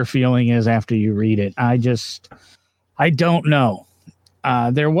on what your feeling is after you read it. I don't know.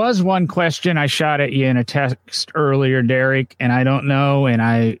 There was one question I shot at you in a text earlier, Derek, and I don't know.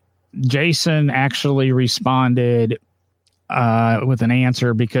 And Jason actually responded with an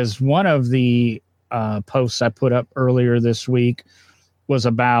answer, because one of the posts I put up earlier this week was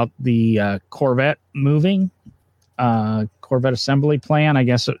about the Corvette moving, Corvette assembly plan. I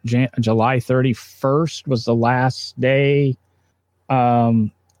guess July 31st was the last day.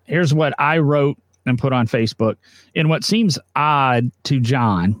 Here's what I wrote and put on Facebook. In what seems odd to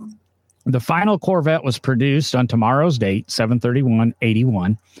John, the final Corvette was produced on tomorrow's date,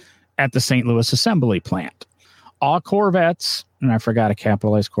 7/31/81, at the St. Louis assembly plant. All Corvettes, and I forgot to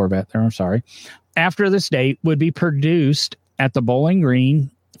capitalize Corvette there, I'm sorry, after this date would be produced at the Bowling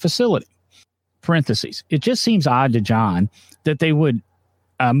Green facility. Parentheses. It just seems odd to John that they would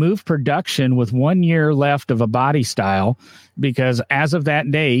move production with 1 year left of a body style, because as of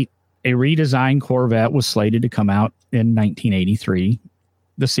that date, a redesigned Corvette was slated to come out in 1983,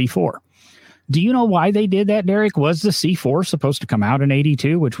 the C4. Do you know why they did that, Derek? Was the C4 supposed to come out in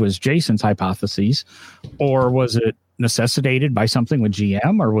 82, which was Jason's hypothesis, or was it necessitated by something with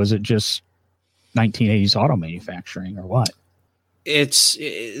GM, or was it just 1980s auto manufacturing, or what?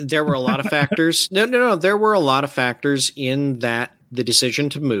 There were a lot of factors. No. There were a lot of factors in that, the decision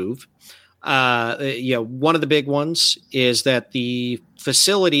to move. One of the big ones is that the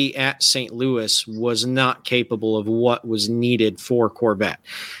facility at St. Louis was not capable of what was needed for Corvette.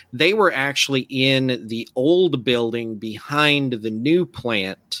 They were actually in the old building behind the new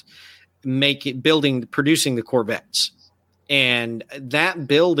plant, producing the Corvettes. And that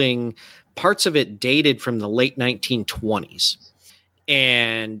building, parts of it dated from the late 1920s.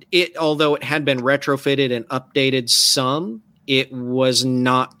 And although it had been retrofitted and updated some, it was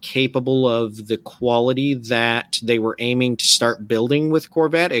not capable of the quality that they were aiming to start building with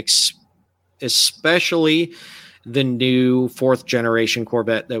Corvette, especially the new 4th generation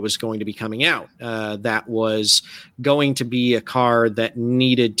Corvette that was going to be coming out. That was going to be a car that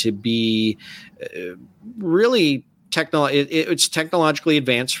needed to be really it's technologically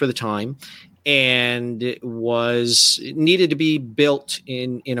advanced for the time, and it needed to be built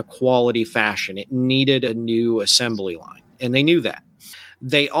in a quality fashion. It needed a new assembly line, and they knew that.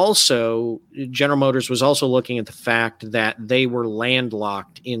 General Motors was also looking at the fact that they were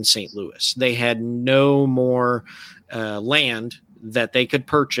landlocked in St. Louis. They had no more land that they could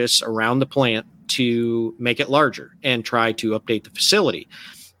purchase around the plant to make it larger and try to update the facility.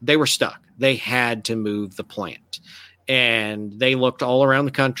 They were stuck. They had to move the plant, and they looked all around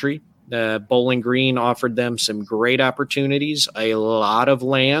the country. Bowling Green offered them some great opportunities, a lot of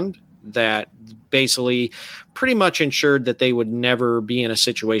land that basically pretty much ensured that they would never be in a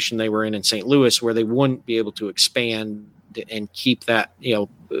situation they were in St. Louis, where they wouldn't be able to expand and keep that,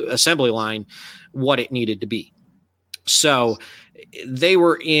 assembly line what it needed to be. So they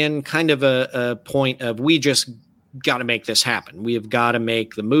were in kind of a point of, we just got to make this happen. We have got to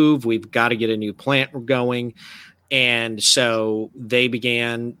make the move. We've got to get a new plant going. And so they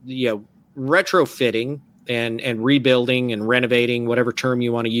began, retrofitting and rebuilding and renovating, whatever term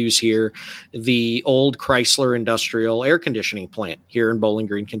you want to use here, the old Chrysler Industrial Air Conditioning plant here in Bowling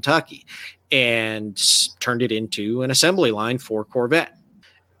Green, Kentucky, and turned it into an assembly line for Corvette.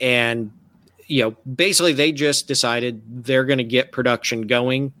 And, basically they just decided they're going to get production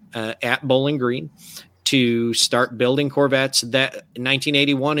going at Bowling Green to start building Corvettes. That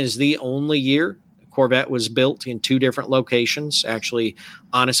 1981 is the only year Corvette was built in 2 different locations, actually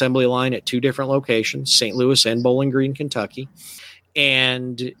on assembly line at 2 different locations, St. Louis and Bowling Green, Kentucky.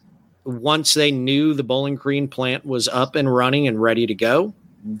 And once they knew the Bowling Green plant was up and running and ready to go,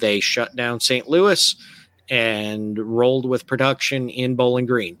 they shut down St. Louis and rolled with production in Bowling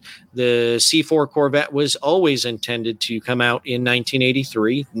Green. The C4 Corvette was always intended to come out in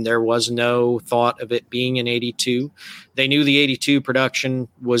 1983. There was no thought of it being in 82. They knew the 82 production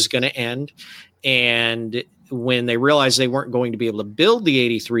was going to end. And when they realized they weren't going to be able to build the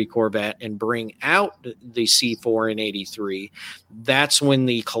 83 Corvette and bring out the C4 in 83, that's when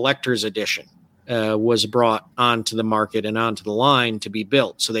the collector's edition was brought onto the market and onto the line to be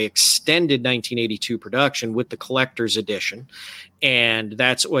built. So they extended 1982 production with the collector's edition, and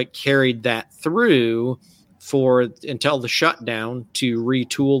that's what carried that through until the shutdown to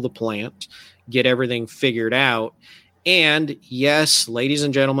retool the plant, get everything figured out. And yes, ladies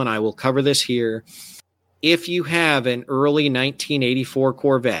and gentlemen, I will cover this here. If you have an early 1984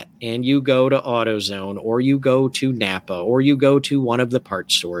 Corvette and you go to AutoZone or you go to Napa or you go to one of the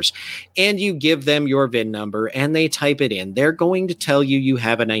parts stores and you give them your VIN number and they type it in, they're going to tell you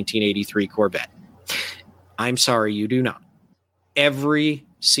have a 1983 Corvette. I'm sorry, you do not. Every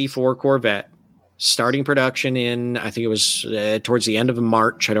C4 Corvette, starting production in, I think it was towards the end of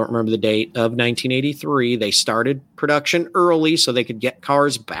March, I don't remember the date, of 1983, they started production early so they could get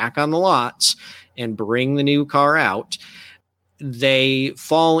cars back on the lots and bring the new car out. They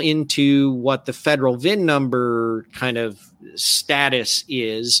fall into what the federal VIN number kind of status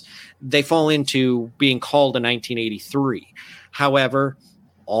is. They fall into being called a 1983. However,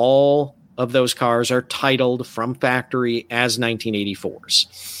 all of those cars are titled from factory as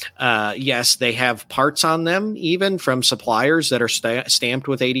 1984s. Yes, they have parts on them, even from suppliers that are stamped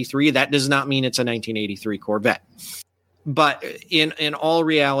with 83. That does not mean it's a 1983 Corvette. But in all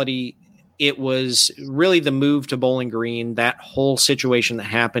reality, it was really the move to Bowling Green. That whole situation that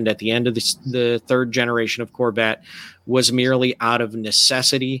happened at the end of the 3rd generation of Corvette was merely out of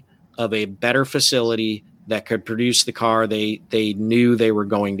necessity of a better facility that could produce the car they knew they were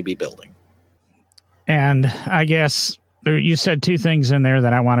going to be building. And I guess you said 2 things in there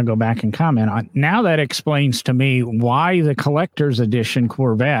that I want to go back and comment on. Now that explains to me why the collector's edition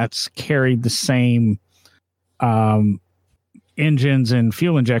Corvettes carried the same engines and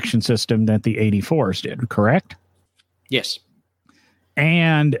fuel injection system that the 84s did, correct? Yes.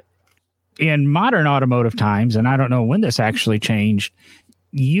 And in modern automotive times, and I don't know when this actually changed,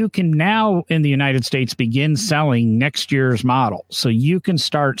 you can now in the United States begin selling next year's model. So you can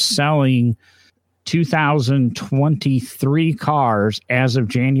start selling 2023 cars as of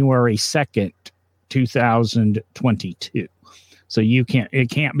January 2nd, 2022. So it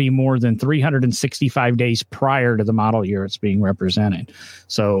can't be more than 365 days prior to the model year it's being represented.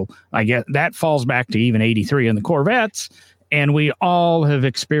 So I get that falls back to even 83 in the Corvettes. And we all have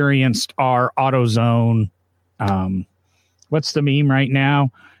experienced our AutoZone. What's the meme right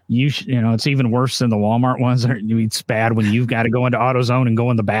now? It's even worse than the Walmart ones. It's bad when you've got to go into AutoZone and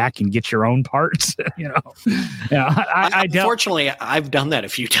go in the back and get your own parts. Unfortunately, I've done that a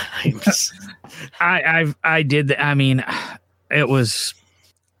few times. I did that. I mean, it was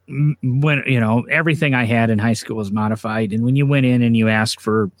when, everything I had in high school was modified. And when you went in and you asked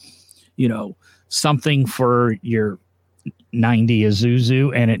for, something for your 90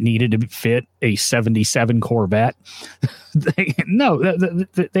 Isuzu and it needed to fit a 77 Corvette,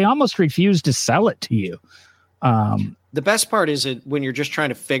 they almost refused to sell it to you. The best part is when you're just trying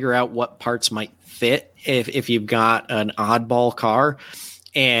to figure out what parts might fit if you've got an oddball car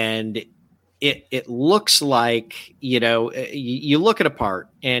and it looks like, you look at a part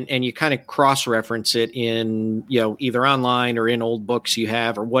and you kind of cross-reference it in, either online or in old books you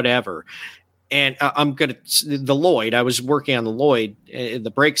have or whatever. And the Lloyd, I was working on the Lloyd,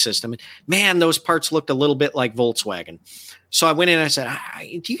 the brake system. And man, those parts looked a little bit like Volkswagen. So I went in and I said,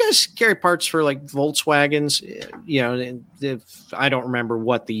 do you guys carry parts for like Volkswagens? I don't remember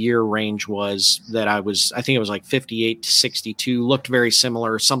what the year range was that I think it was like 58 to 62, looked very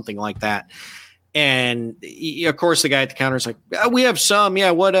similar, something like that. And of course the guy at the counter is like, we have some.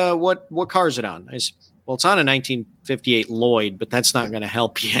 Yeah. What car is it on? I said, well, it's on a 1958 Lloyd, but that's not going to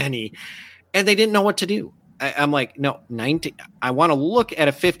help you any. And they didn't know what to do. I'm like, no, I want to look at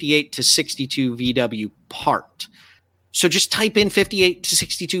a 58 to 62 VW part. So just type in 58 to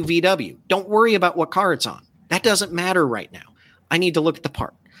 62 VW. Don't worry about what car it's on. That doesn't matter right now. I need to look at the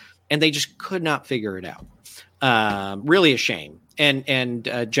part. And they just could not figure it out. Really a shame. And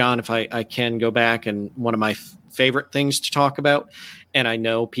John, if I can go back, and one of my favorite things to talk about, and I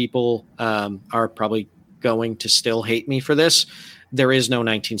know people are probably going to still hate me for this, there is no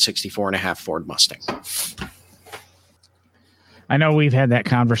 1964 and a half Ford Mustang. I know we've had that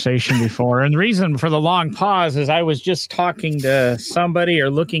conversation before. And the reason for the long pause is I was just talking to somebody or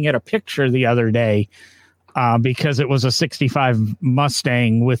looking at a picture the other day because it was a 65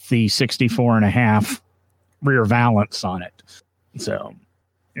 Mustang with the 64 and a half rear valance on it. So,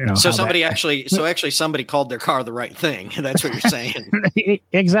 so somebody somebody called their car the right thing. That's what you're saying.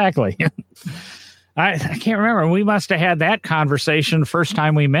 Exactly. I can't remember. We must have had that conversation first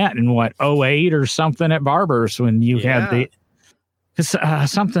time we met in 2008 or something at Barber's when you had the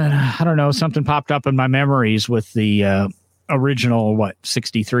something, I don't know, something popped up in my memories with the original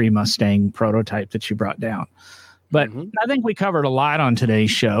 63 Mustang prototype that you brought down. But I think we covered a lot on today's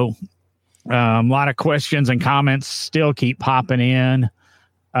show. A lot of questions and comments still keep popping in.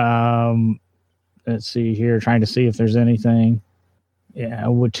 Let's see here, trying to see if there's anything. Yeah,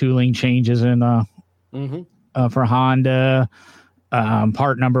 with tooling changes in for Honda.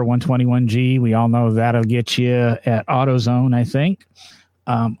 Part number 121G. We all know that'll get you at AutoZone, I think.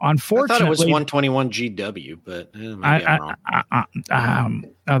 Unfortunately, I thought it was 121GW, but maybe I'm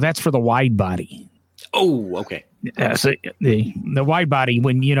wrong. That's for the wide body. Oh, okay. So the wide body,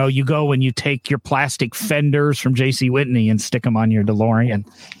 when you go and you take your plastic fenders from J.C. Whitney and stick them on your DeLorean.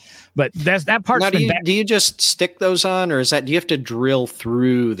 But that part's now, do you just stick those on, or do you have to drill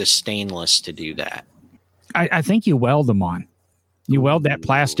through the stainless to do that? I think you weld them on. You weld that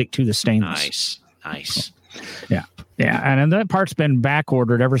plastic to the stainless. Nice. Yeah. And that part's been back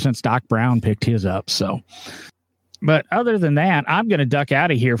ordered ever since Doc Brown picked his up. So, but other than that, I'm going to duck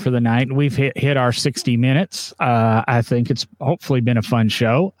out of here for the night. We've hit our 60 minutes. I think it's hopefully been a fun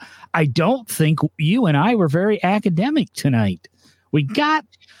show. I don't think you and I were very academic tonight. We got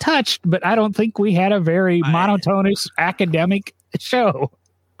touched, but I don't think we had a very monotonous academic show.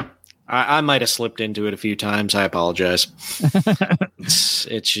 I might have slipped into it a few times. I apologize.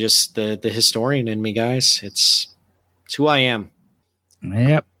 It's just the historian in me, guys. It's who I am.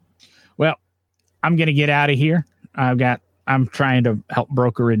 Yep. Well, I'm going to get out of here. I'm trying to help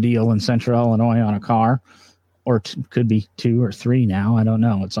broker a deal in Central Illinois on a car, or could be 2 or 3 now. I don't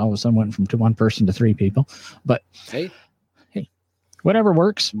know. It's all of a sudden went from 1 person to 3 people, but hey, whatever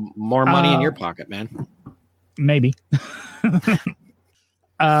works. More money in your pocket, man. Maybe.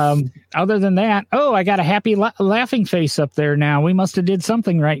 Other than that, I got a happy laughing face up there now. We must have did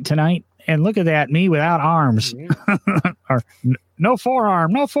something right tonight. And look at that, me without arms. Or no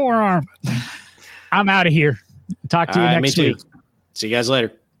forearm. I'm out of here. Talk to you next week. See you guys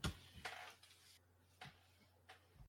later.